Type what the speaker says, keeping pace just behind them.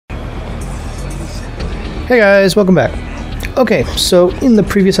Hey guys, welcome back. Okay, so in the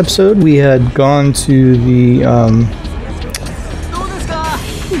previous episode we had gone to the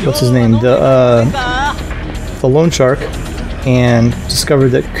what's his name? The loan shark, and discovered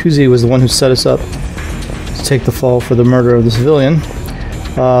that Kuze was the one who set us up to take the fall for the murder of the civilian.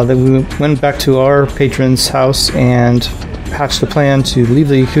 Then we went back to our patron's house and hatched a plan to leave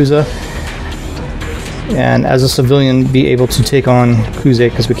the Yakuza and as a civilian be able to take on Kuze,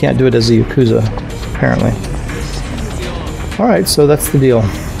 because we can't do it as a Yakuza, apparently. Alright, so that's the deal.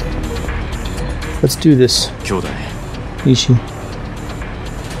 Let's do this. Ishi.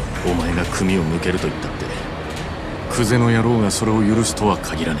 お前が組を抜けると言ったって、クゼの野郎がそれを許すとは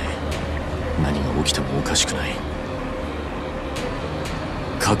限らねえ。何が起きてもおかしくない。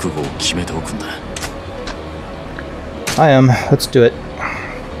覚悟を決めておくんだ。I am. Let's do it.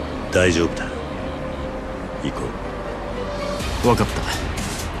 大丈夫だ。行こう。分かった。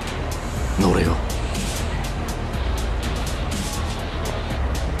乗れよ。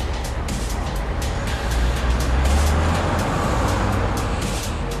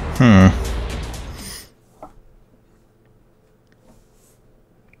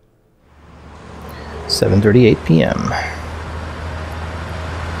7:38 p.m.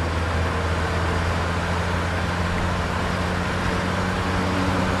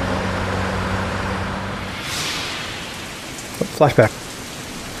 Flashback.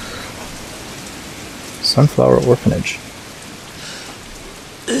 Sunflower Orphanage.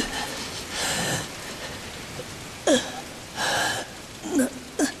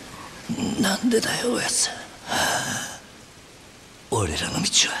 Nande da yo, yatsu. Orera no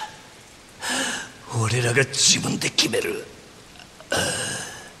michi wa orera ga jibun de kimeru.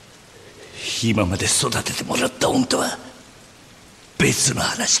 Ima made sodatete moratta on to wa betsu no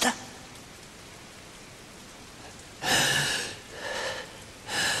hanashi da.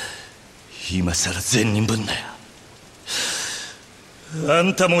 今さら善人ぶんなよ。あ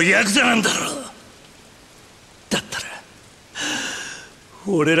んたもヤクザなんだろ。だったら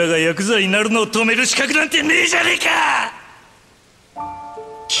俺らがヤクザになるのを止める資格なんてねえじゃねえか。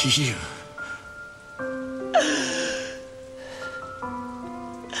桐生、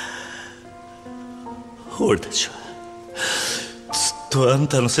俺たちはずっとあん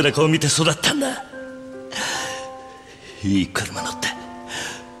たの背中を見て育ったんだ。いい車乗って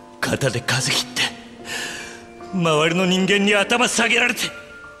肩で風切って周りの人間に頭下げられて、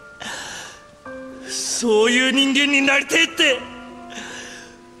そういう人間になりてえって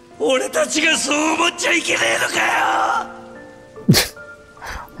俺たちがそう思っちゃいけねえのかよ。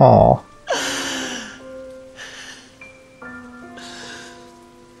ああ。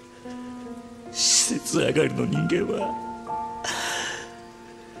施設上がりの人間は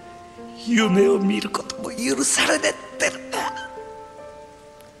夢を見ることも許されねえってのか。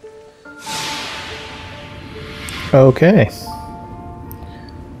Okay.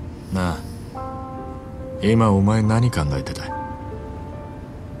 なあ、今お前何考えてた？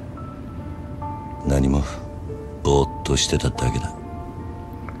何も、ぼーっとしてただけだ。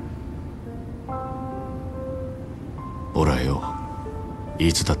俺はよ、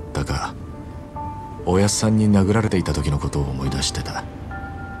いつだったかおやっさんに殴られていた時のことを思い出してた。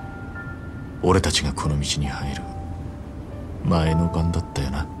俺たちがこの道に入る前の晩だった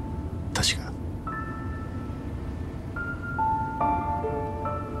よな、確か。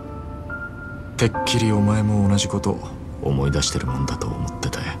てっきりお前も同じこと思い出してるもんだと思っ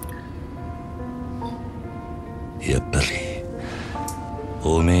てたよ。やっぱり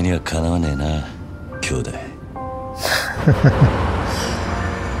おめえにはかなわねえな、兄弟。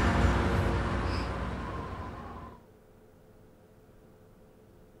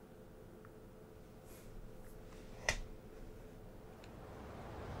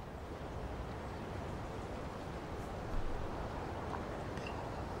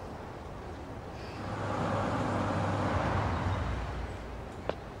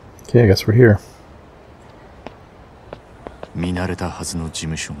Okay, I guess we're here. 見慣れたはずの事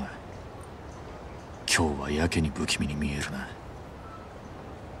務所が今日はやけに不気味に見えるな。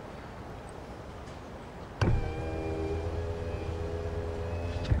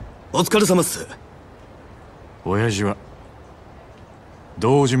お疲れ様っす。親父は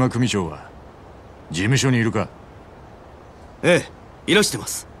堂島組長は事務所にいるか？ええ、いらしてま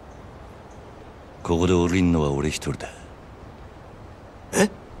す。ここで降りんのは俺一人だ。え？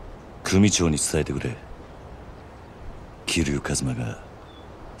組長に伝えてくれ。桐生一馬が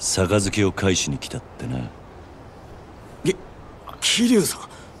杯を返しに来たってな。桐生さん、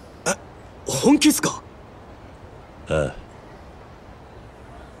本気っすか？ああ。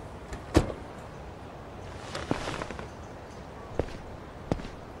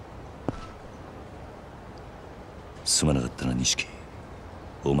すまなかったな、錦。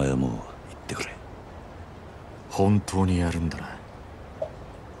お前はもう行ってくれ。本当にやるんだな、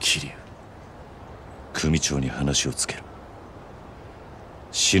桐生。組長に話をつける。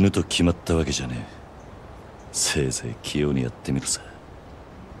死ぬと決まったわけじゃねえ。せいぜい器用にやってみるさ。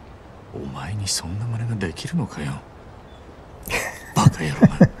お前にそんな真似ができるのかよ。バカ野郎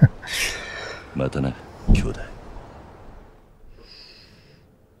が。またな、兄弟。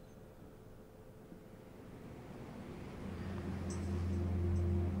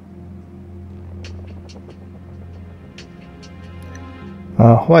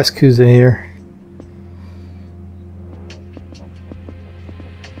Why is Kuze here?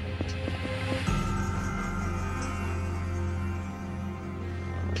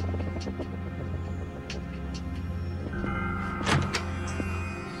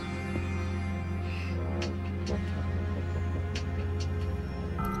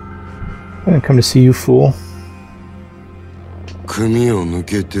 I didn't come to see you, fool. 組を抜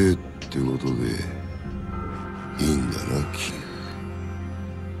けてってことでいいんだな、キリ。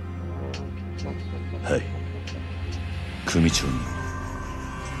はい。組長に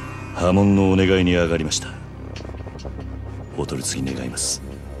破門のお願いに上がりました。お取り次ぎ願います、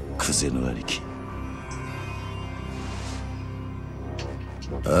クゼの兄貴。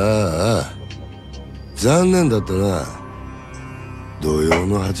ああ、残念だったな。土曜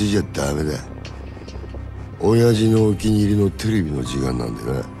の8時じゃダメだ。親父のお気に入りのテレビの時間なんで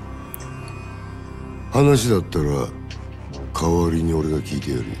な。話だったら代わりに俺が聞いて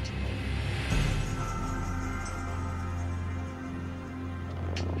やる。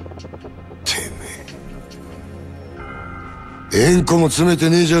てめえ、縁故も詰めて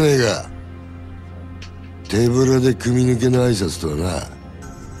ねえじゃねえか。手ぶらで組抜けの挨拶とはな。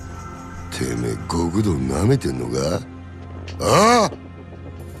てめえ極道なめてんのか。あ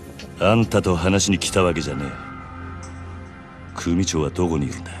あ、あんたと話に来たわけじゃねえ。組長はどこにい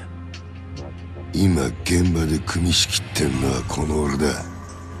るんだ。今現場で組仕切ってんのはこの俺だ。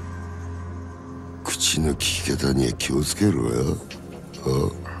口の利き方には気をつけろよ。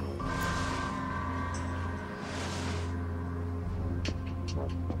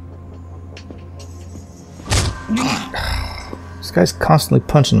This guy's constantly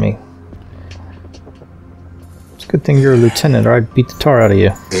punching me. It's a good thing you're a lieutenant, or I'd beat the tar out of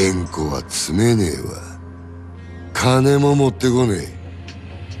you. 縁故は詰めねえわ。金も持ってこねえ。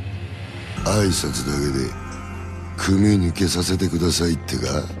挨拶だけで組抜けさせてくださいって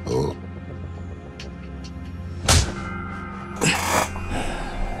か。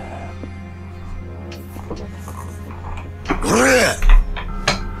俺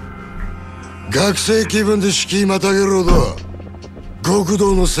学生気分で敷居またげろと。極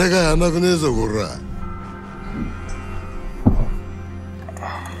道の世界甘くねえぞこら。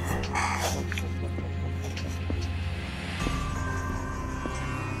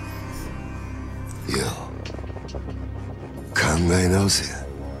考え直せや、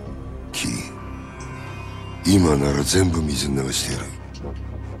キリ。今なら全部水に流してやる。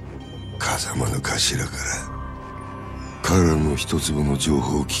風間の頭から彼の一粒の情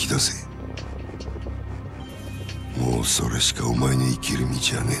報を聞き出せ。もうそれしかお前の生きる道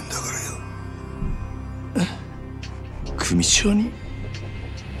はねえんだからよ。組長に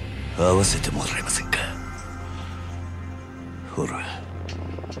会わせてもらえませんか。ほら、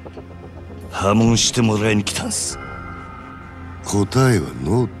破門してもらいに来たんす。答えは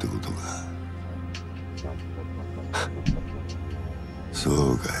ノーってことか。そ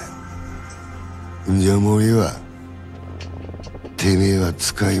うかい。じゃあもういいわ。てめえは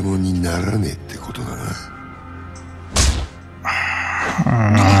使い物にならねえってことだな。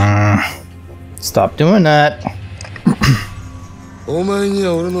Stop doing that. お前に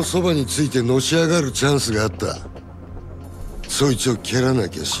は俺のそばについてのし上がるチャンスがあった。そいつを蹴らな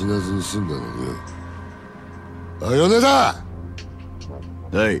きゃ死なずに済んだのによ。あ、米田。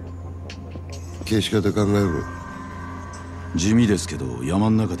はい。消し方考えろ。地味ですけど山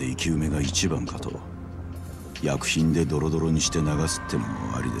ん中で生き埋めが一番かと。薬品でドロドロにして流すっての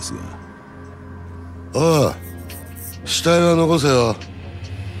もありですが。ああ、死体は残せよ。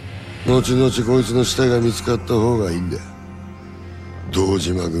後々こいつの死体が見つかった方がいいんだよ。堂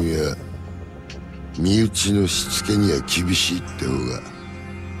島組は身内のしつけには厳しいって方が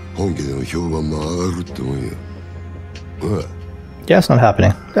本家での評判も上がるってもんよ。ああ。Yeah, that's not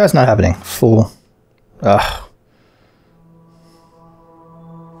happening. That's not happening, fool. Ugh.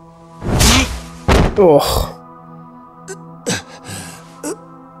 Ugh.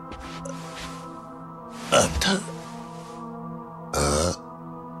 あんた、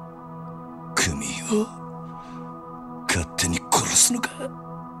組を勝手に殺すのか。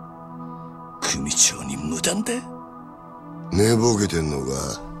組長に無断で。寝ぼけてんのか。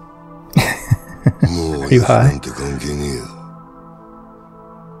もう Are you やつ high? なんて関係ねえよ。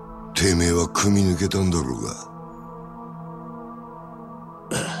てめえは組み抜けたんだろうが。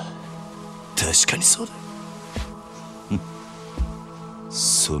確かにそうだ。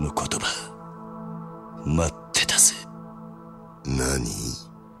その言葉待ってたぜ。何？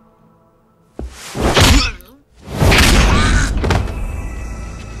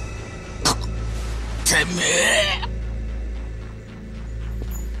てめえ。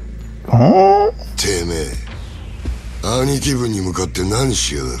てめえ、兄貴分に向かって何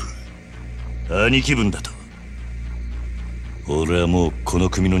しやがる。兄貴分だと。俺はもうこの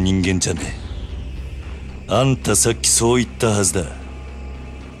組の人間じゃねえ。あんたさっきそう言ったはずだ。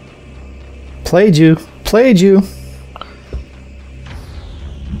Played you. Played you.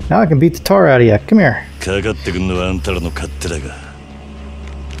 Now I can beat the tar out of you. Come here. かかってくんのはあんたらの勝手だが、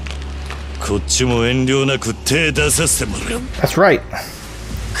こっちも遠慮なく手出させてもらう。 That's right.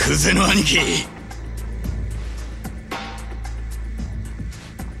 クゼの兄貴。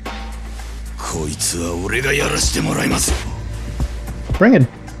こいつは俺がやらしてもらいますよ。 Bring it.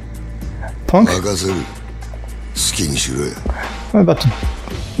 Punk. 任せる。好きにしろや。 I'm about to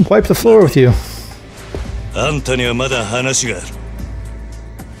wipe the floor with you. あんたにはまだ話がある。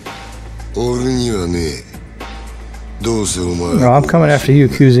俺にはねえ。どうせお前 No, I'm coming after you,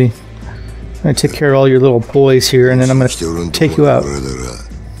 Kuze. I'm gonna take care of all your little boys here, and then I'm gonna take you out.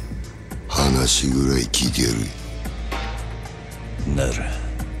 話ぐらい聞いてやる。なら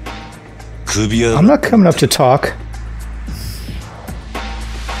首は I'm not coming up to talk.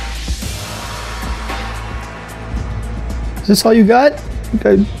 Is this all you got? You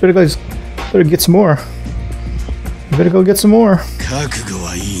better get some more. You better go get some more. 覚悟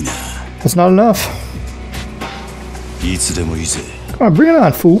はいいな。 That's not enough. いつでもいいぜ。 Come on, bring it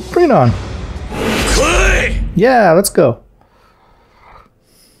on, fool. Bring it on. 来い。 Yeah, let's go.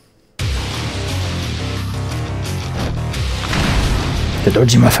 The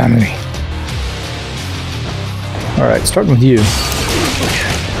Dojima Family. Alright, starting with you.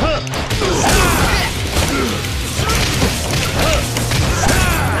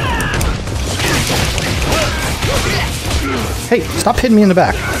 Hey, stop hitting me in the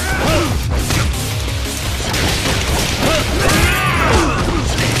back.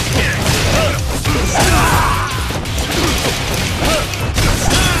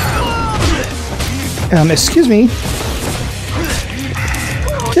 Excuse me.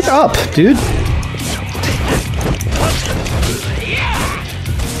 Get up, dude.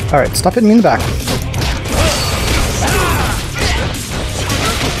 Alright, stop hitting me in the back.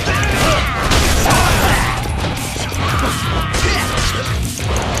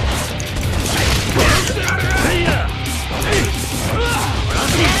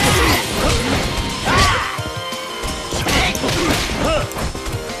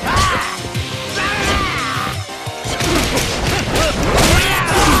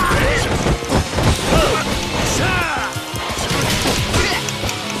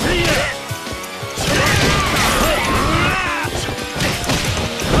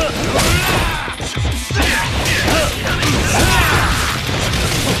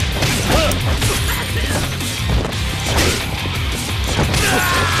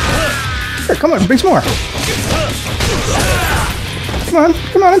 Here, come on, bring some more.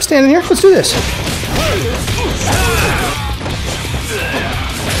 Come on, I'm standing here. Let's do this.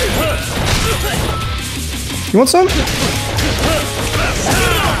 You want some?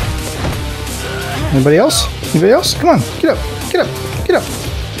 Anybody else? Anybody else? Come on, get up, get up, get up.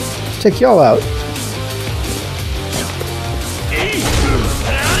 Take y'all out.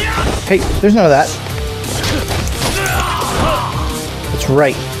 Hey, there's none of that. That's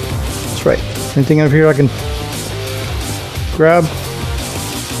right. That's right. Anything over here I can grab?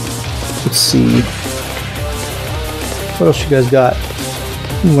 Let's see. What else you guys got?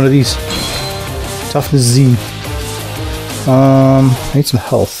 Ooh, one of these. Toughness Z. I need some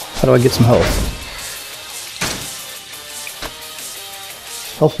health. How do I get some health?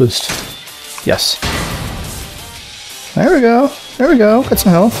 Health boost. Yes. There we go. There we go. Got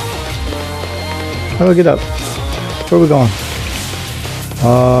some health. How do I get up? Where are we going?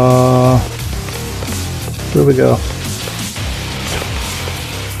 Where do we go?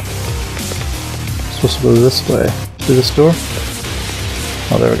 Supposed to go this way. Through this door?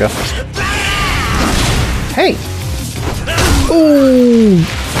 Oh, there we go. Hey! Ooh!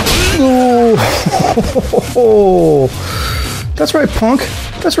 Ooh! That's right, punk.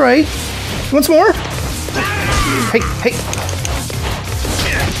 That's right. You want some more? Hey, hey!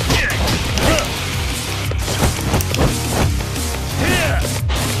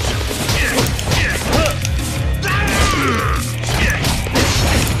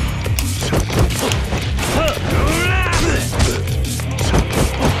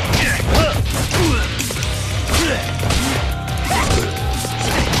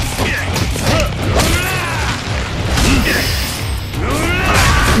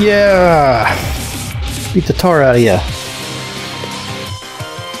 Yeah! Beat the tar out of you.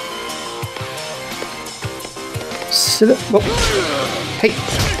 Sit up. Oh. Hey,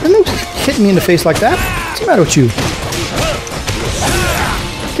 don't hit me in the face like that. What's the matter with you?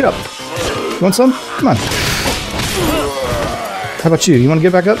 Get up. You want some? Come on. How about you? You want to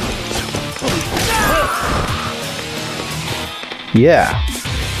get back up? Yeah.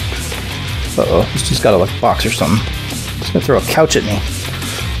 Uh-oh. He's just got a like box or something. He's gonna throw a couch at me.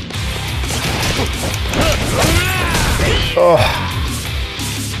 Oh.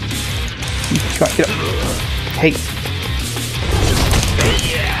 Come on, get up. Hey.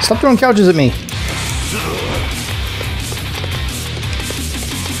 Stop throwing couches at me.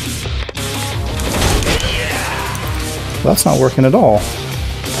 Well, that's not working at all.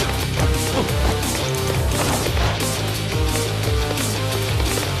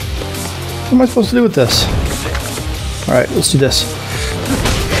 What am I supposed to do with this? Alright, let's do this.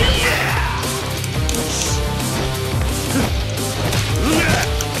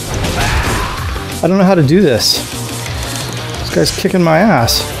 I don't know how to do this. This guy's kicking my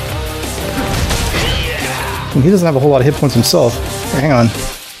ass. And he doesn't have a whole lot of hit points himself. Here, hang on.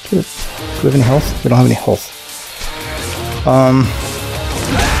 Do we have any health? We don't have any health. I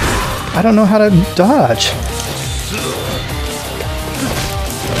don't know how to dodge.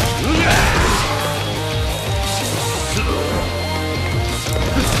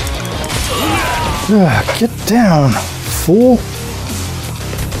 Ugh, get down, fool.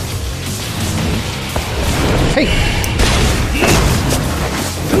 Hey!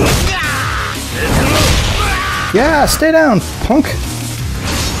 Yeah, stay down, punk!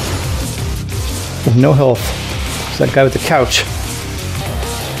 With no health. It's that guy with the couch.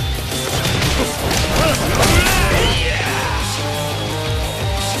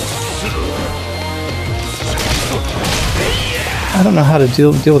 I don't know how to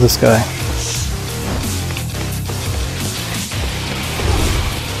deal with this guy.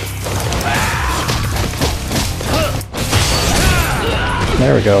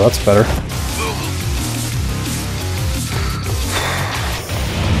 There we go, that's better.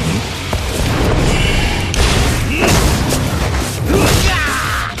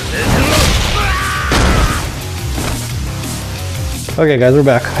 Okay guys, we're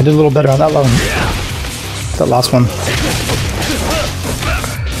back. I did a little better on that one. That last one.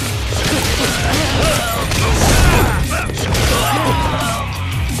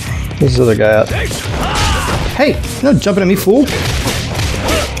 Where's this other guy at? Hey! You're not jumping at me, fool!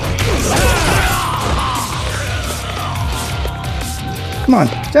 Come on,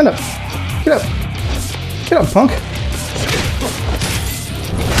 stand up! Get up! Get up, punk!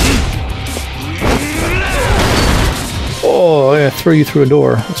 Oh, I'm gonna throw you through a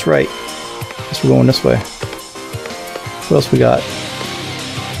door. That's right. Guess we're going this way. What else we got?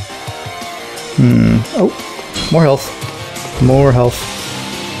 Oh, more health. More health.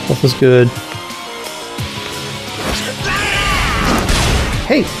 Health is good.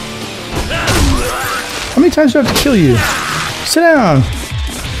 Hey! How many times do I have to kill you? Sit down!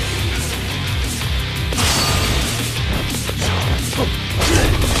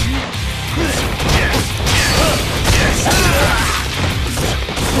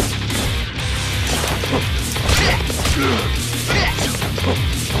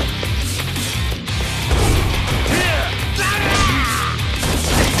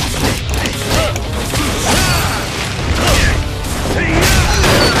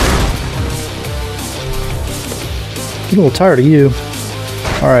 I'm a little tired of you.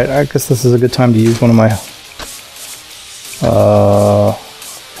 Alright, I guess this is a good time to use one of my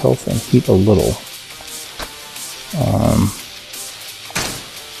health and heat a little.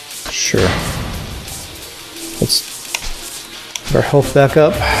 Sure. Let's get our health back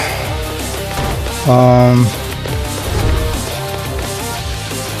up.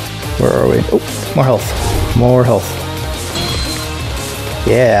 Where are we? Oh, more health. More health.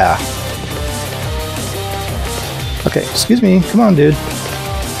 Yeah. Okay, excuse me. Come on, dude.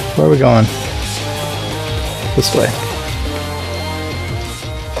 Where are we going? This way.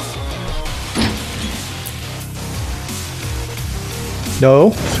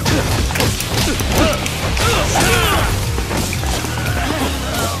 No.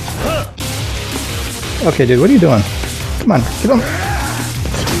 Okay, dude, what are you doing? Come on, get on.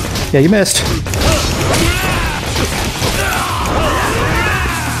 Yeah, you missed.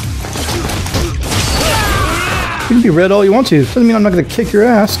 You can be red all you want to. Doesn't mean I'm not going to kick your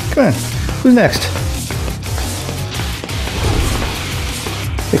ass. Come on. Who's next?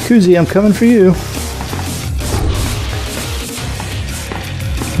 Hey, Kuze, I'm coming for you.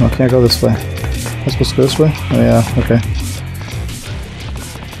 Oh, can't go this way. I'm supposed to go this way? Oh, yeah, okay.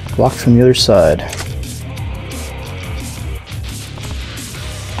 Blocked from the other side.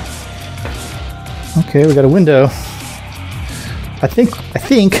 Okay, we got a window. I think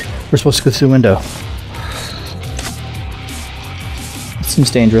we're supposed to go through the window. That seems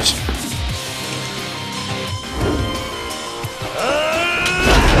dangerous.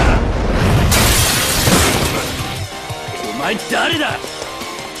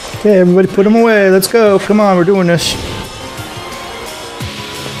 Okay, everybody put him away. Let's go. Come on, we're doing this.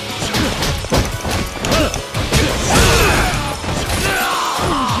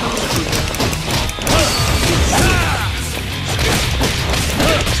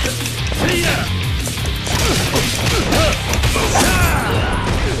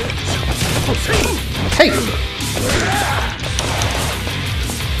 Hey!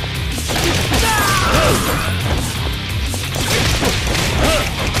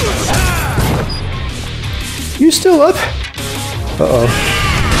 You still up? Uh-oh.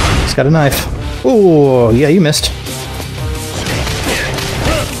 He's got a knife. Oh, yeah, you missed.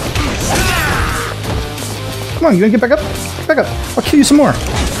 Come on, you wanna get back up? Get back up. I'll kill you some more.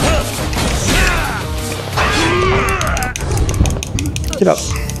 Get up.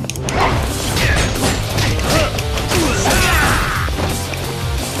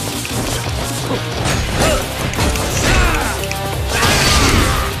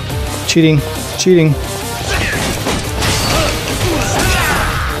 Cheating. Cheating.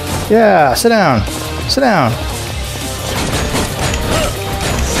 Yeah, sit down. Sit down.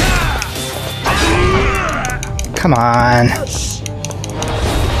 Come on.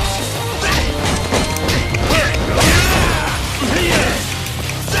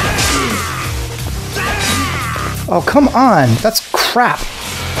 Oh, come on. That's crap.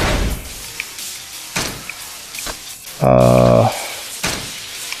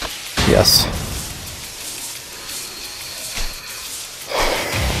 Yes.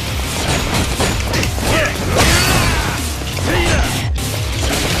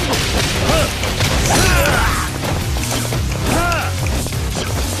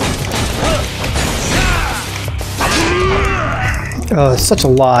 Oh, it's such a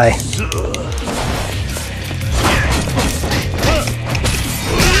lie.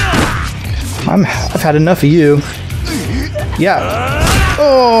 I've had enough of you. Yeah.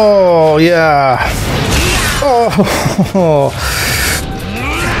 Oh, yeah. Oh.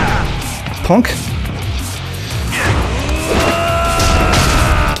 Punk.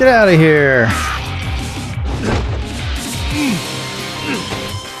 Get out of here.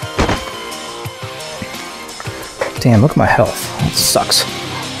 Damn, look at my health. That sucks.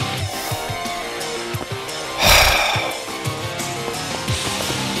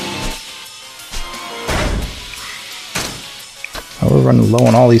 Oh, we're running low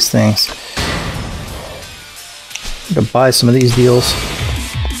on all these things. I'm gonna buy some of these deals.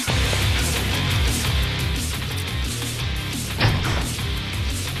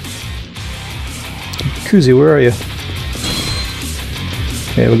 Kuze, where are you?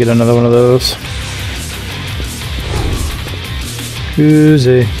 Okay, we'll get another one of those.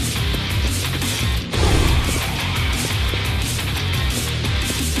 Kuze.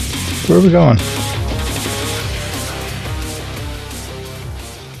 Where are we going?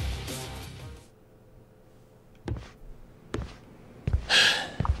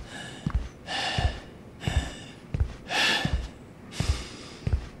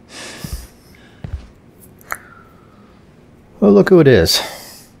 Well, look who it is.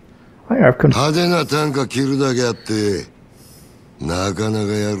派手な単価切るだけあってなかな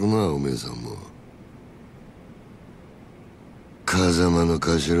かやるなおめえさんも風間の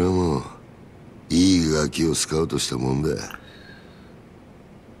頭もいいガキをスカウトしたもんだ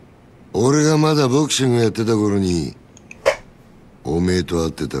俺がまだボクシングやってた頃におめえと会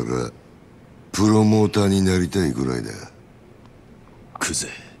ってたらプロモーターになりたいぐらいだクゼ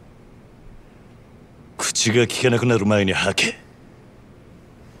口が聞けなくなる前に吐け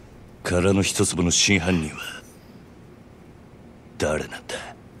殻の一粒の真犯人は誰なんだ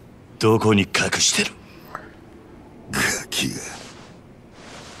どこに隠してるガキが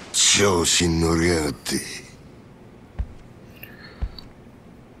調子に乗りやがって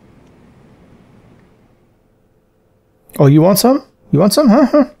Oh, you want some? You want some, huh?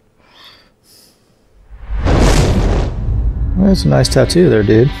 Well, that's a nice tattoo there,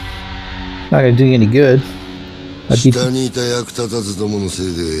 dude. Not gonna do you any good. 下にいた役立たずどものせ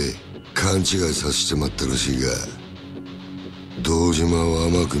いで勘違いさせてまったらしいが堂島を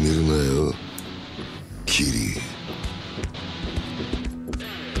甘く見るなよキリ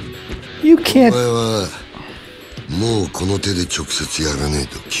You can't. お前はもうこの手で直接やらねえ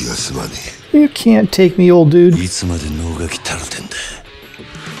と気が済まねえ You can't take me, old dude. いつまで能がきたるてんだ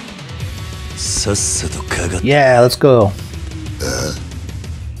さっさとかが Yeah, let's go.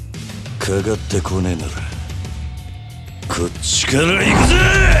 かがってこねえならこっちから行くぜ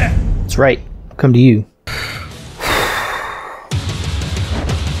That's right. I'll come to you.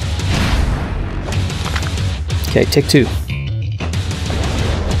 Okay, take two.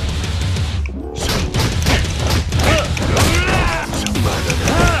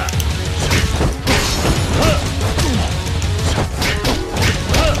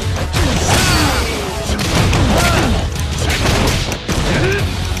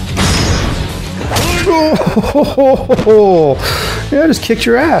 Oh, yeah, I just kicked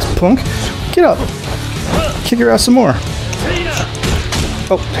your ass, punk. Get up. Kick your ass some more.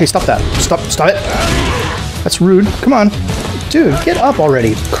 Oh, hey, stop that. Stop it. That's rude. Come on. Dude, get up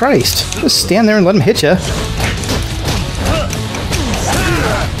already. Christ. Just stand there and let him hit you.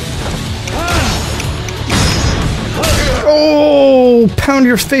 Oh, pound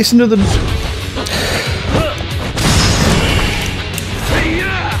your face into the...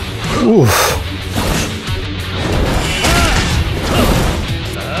 Oof.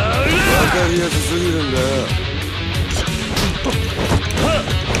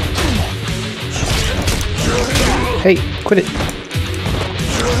 Hey, quit it.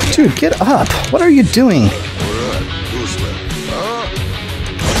 Dude, get up. What are you doing?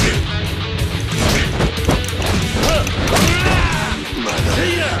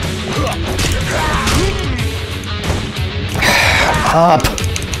 Up.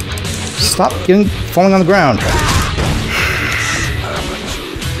 Stop falling on the ground.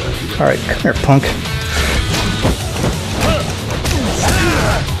 Alright, come here, punk.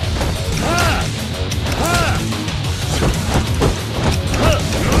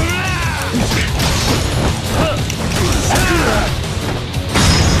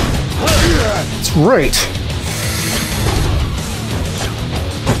 That's right.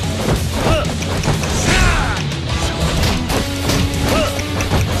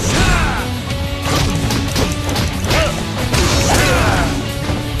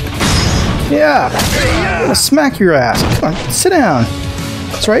 Yeah, I'm gonna smack your ass. Come on, sit down.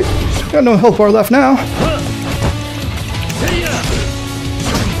 That's right. Got no health bar left now.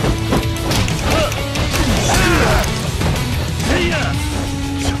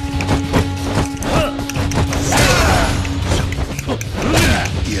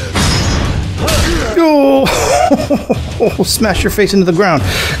 Oh, smash your face into the ground.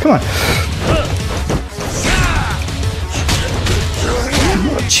 Come on.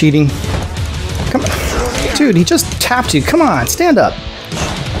 Cheating. Come on. Dude, he just tapped you. Come on, stand up.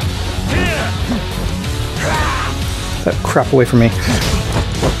 That crap away from me.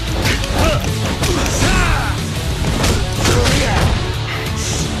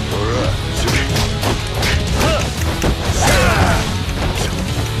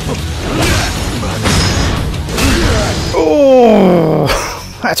 Oh,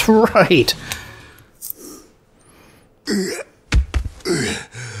 that's right.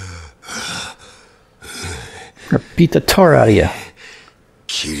 Or beat the tar out of you.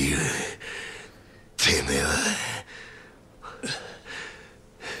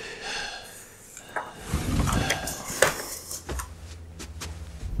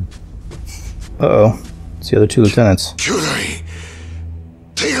 Uh-oh. It's the other two lieutenants.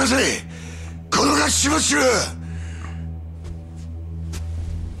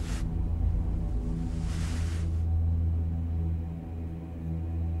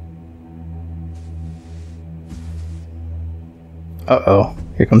 Uh-oh.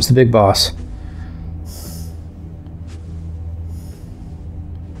 Here comes the big boss.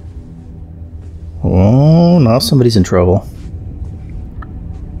 Oh, now somebody's in trouble.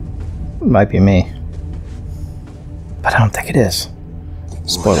 It might be me. But I don't think it is.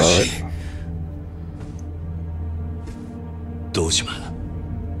 Spoiler alert. Dojima.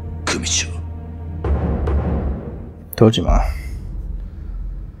 Kumicho. Dojima.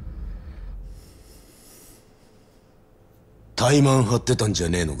 Taiman 張ってたんじゃ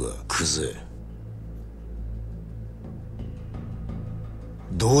ねえのか、クゼ。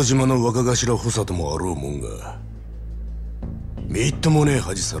堂島の若頭補佐ともあろうもんが、みっともねえ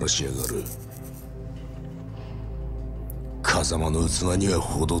恥さらしやがる。風間の器には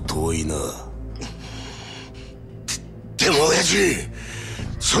程遠いな。でも親父、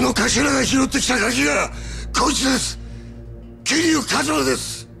その頭が拾ってきたガキがこいつです。桐生一馬で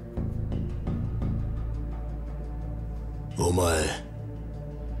す。お前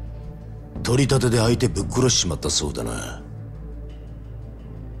取り立てで相手ぶっ殺しちまったそうだな。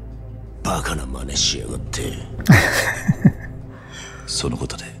バカな真似しやがってそのこ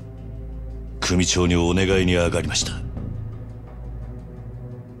とで組長にお願いに上がりました。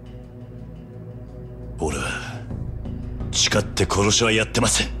誓って殺しはやってま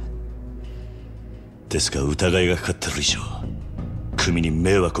せん。ですが疑いがかかってる以上組に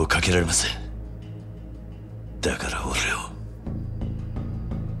迷惑をかけられません。だから俺を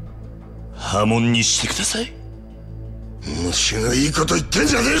破門にしてください。虫がいいこと言ってん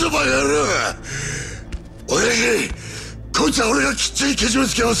じゃねえぞバカ野郎。親父、こいつは俺がきっちりけじめ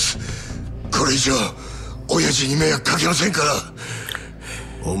つけます。これ以上親父に迷惑かけませんから。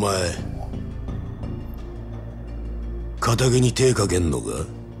お前仇に手かけんのか？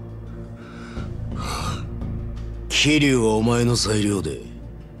桐生はお前の裁量で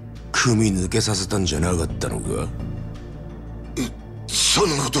組抜けさせたんじゃなかったのか？そん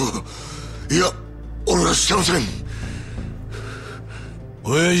なこと、いや俺はしてません。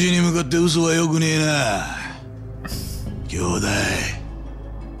親父に向かって嘘はよくねえな。兄弟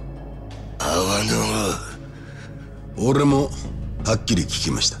あわぬ。俺もはっきり聞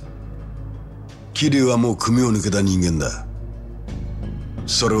きました。桐生はもう組を抜けた人間だ。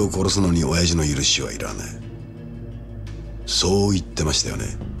それを殺すのに親父の許しはいらない。そう言ってましたよね、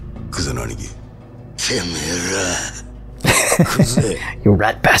クゼの兄貴。てめえらクゼYou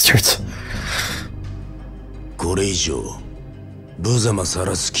rat bastards. これ以上無様さ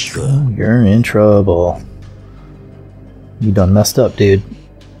らす気か。 You're in trouble. You done messed up, dude.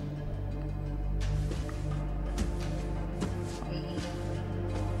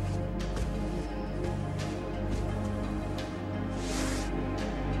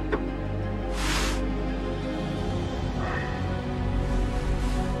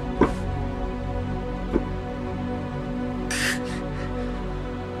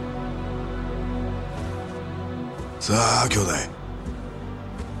 Sa さあ兄弟、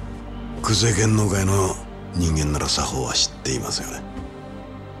久世剣能界の人間なら作法は知っていますよね。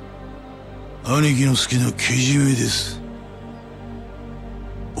兄貴の好きなけじめです。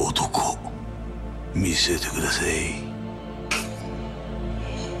男見せてください。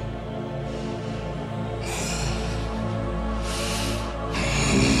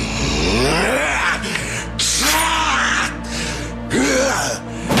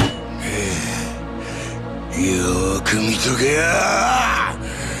よーく見とけや。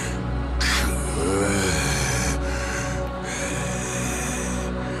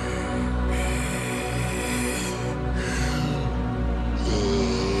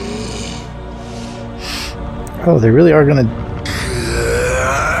Oh, they really are gonna.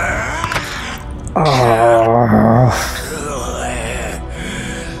 Oh.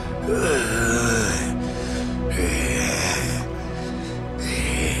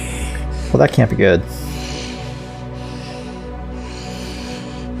 Well, that can't be good.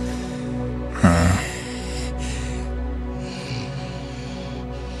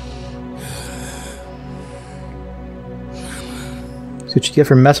 See what you get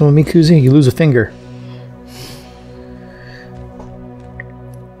for messing with me, Kuze? You lose a finger.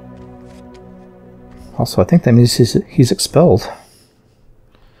 Also, I think that means he's expelled.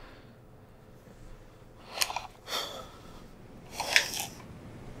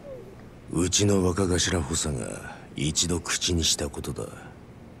うちの若頭補佐が一度口にしたことだ。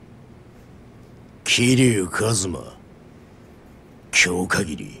桐生一馬、今日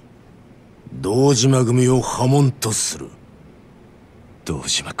限り堂島組を破門とする。堂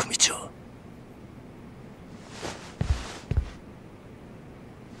島組長、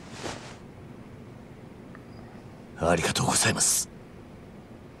ありがとうございます。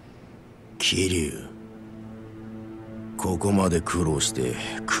桐生、ここまで苦労して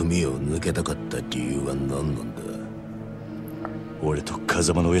組を抜けたかった理由は何なんだ？俺と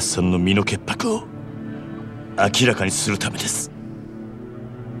風間のおやっさんの身の潔白を明らかにするためです。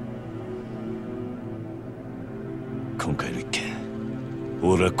今回の一件、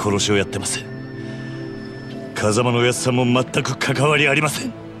俺は殺しをやってません。風間のおやっさんも全く関わりありませ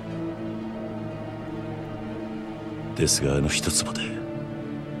ん。ですがあの一坪で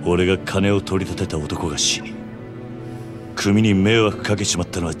俺が金を取り立てた男が死に、組に迷惑かけちまっ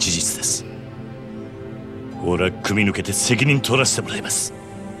たのは事実です。俺は組抜けて責任取らせてもらいます。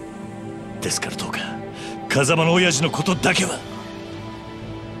ですからどうか風間の親父のことだけは。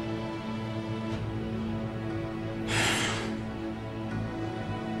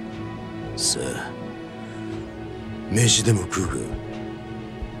さあ、飯でも食うか。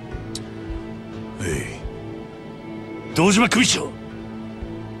堂島組長、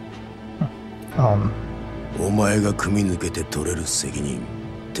お前が組抜けて取れる責任っ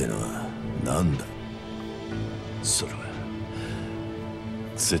てのは何だ？それは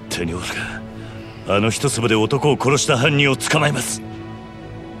絶対に俺があの一粒で男を殺した犯人を捕まえます。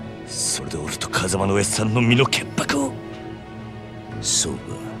それで俺と風間のおやっさんの身の潔白を。そうか。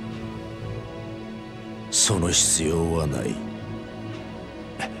その必要はない。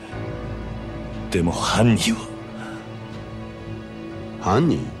でも犯人は。犯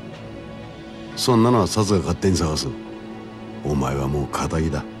人？そんなのはサツが勝手に探す。お前はもう仇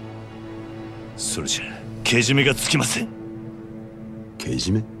だ。それじゃけじめがつきません。け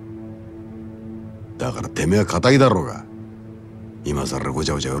じめ？だからてめえは仇だろうが。今さらごち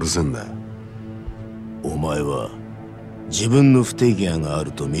ゃごちゃうるせえんだ。お前は自分の不手際があ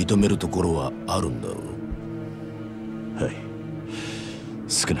ると認めるところはあるんだろう。はい、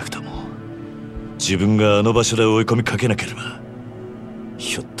少なくとも自分があの場所で追い込みかけなければ、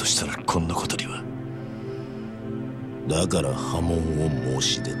ひょっとしたらこんなことには。だから破門を申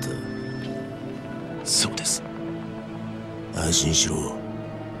し出た。そうです。安心しろ。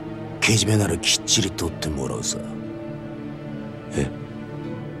けじめならきっちり取ってもらうさ。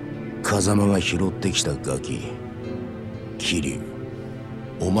風間が拾ってきたガキ、桐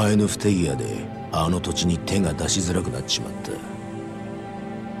生、お前の不手際であの土地に手が出しづらくなっちまった。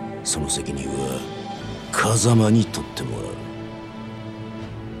その責任は風間に取っても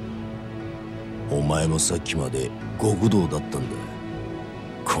らう。お前もさっきまで極道だったんだ。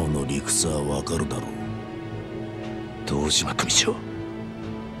この理屈はわかるだろう。堂島組長、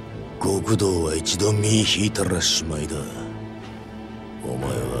極道は一度身引いたらしまいだ。お前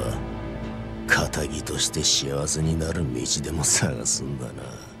は仇として幸せになる道でも探すんだな。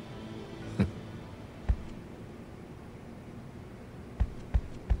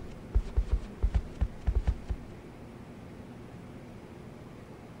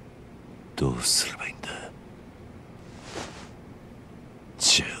どうすればいいんだ。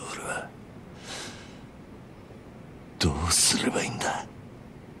じゃあ俺はどうすればいいんだ。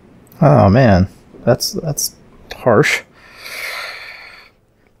Oh man, that's harsh.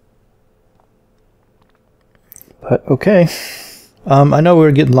 But okay. I know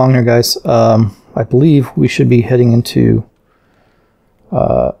we're getting long here, guys. I believe we should be heading into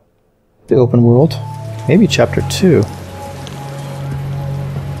the open world. Maybe chapter 2.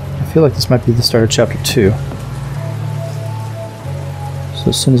 I feel like this might be the start of chapter 2. So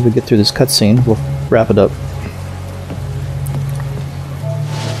as soon as we get through this cutscene, we'll wrap it up.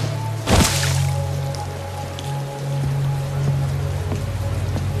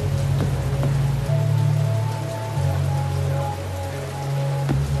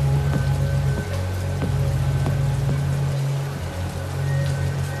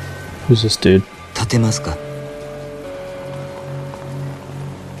 Who's this dude? 立てますか？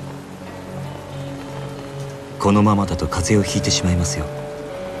このままだと風邪をひいてしまいますよ。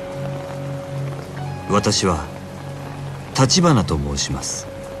私は立花と申します。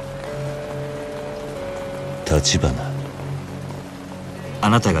立花？あ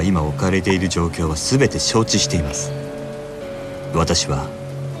なたが今置かれている状況は全て承知しています。私は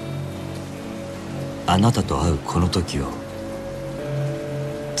あなたと会うこの時を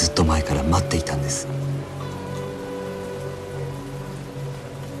ずっと前から待っていたんです。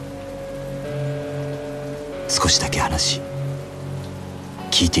少しだけ話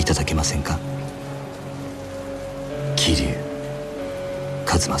聞いていただけませんか？桐生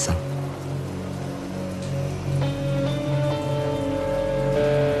一馬さん。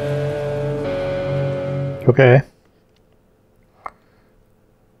Okay.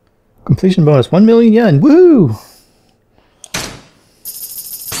 Completion bonus 1 million yen. Woohoo!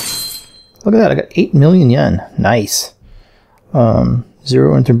 Look at that, I got 8 million yen. Nice. 0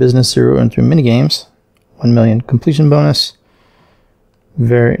 earned through business, 0 earned through minigames. 1 million completion bonus.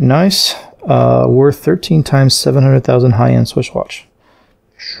 Very nice. Worth 13 times 700,000 high-end Swiss watch.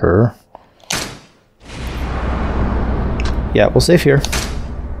 Sure. Yeah, we'll save here.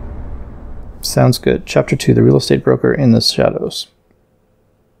 Sounds good. Chapter 2, the real estate broker in the shadows.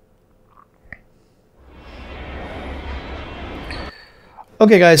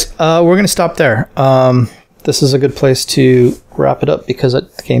 Okay, guys, we're going to stop there. This is a good place to wrap it up because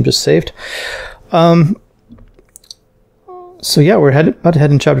the game just saved. So yeah, we're about to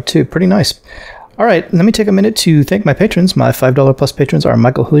head in chapter 2. Pretty nice. All right, let me take a minute to thank my patrons. My $5 plus patrons are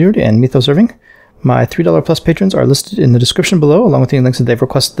Michael Hilliard and Mythos Irving. My $3 plus patrons are listed in the description below, along with the links that they've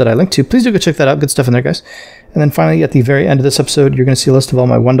requested that I link to. Please do go check that out. Good stuff in there, guys. And then finally, at the very end of this episode, you're going to see a list of all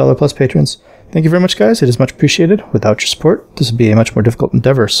my $1 plus patrons. Thank you very much, guys. It is much appreciated. Without your support, this would be a much more difficult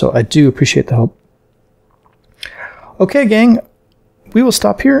endeavor, so I do appreciate the help. Okay, gang. We will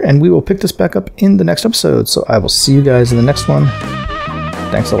stop here, and we will pick this back up in the next episode. So I will see you guys in the next one.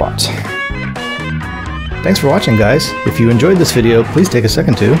 Thanks a lot. Thanks for watching, guys. If you enjoyed this video, please take a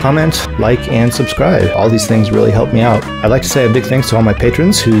second to comment, like, and subscribe. All these things really help me out. I'd like to say a big thanks to all my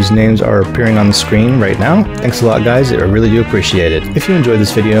patrons whose names are appearing on the screen right now. Thanks a lot, guys. I really do appreciate it. If you enjoyed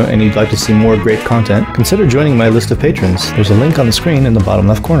this video and you'd like to see more great content, consider joining my list of patrons. There's a link on the screen in the bottom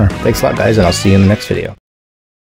left corner. Thanks a lot, guys, and I'll see you in the next video.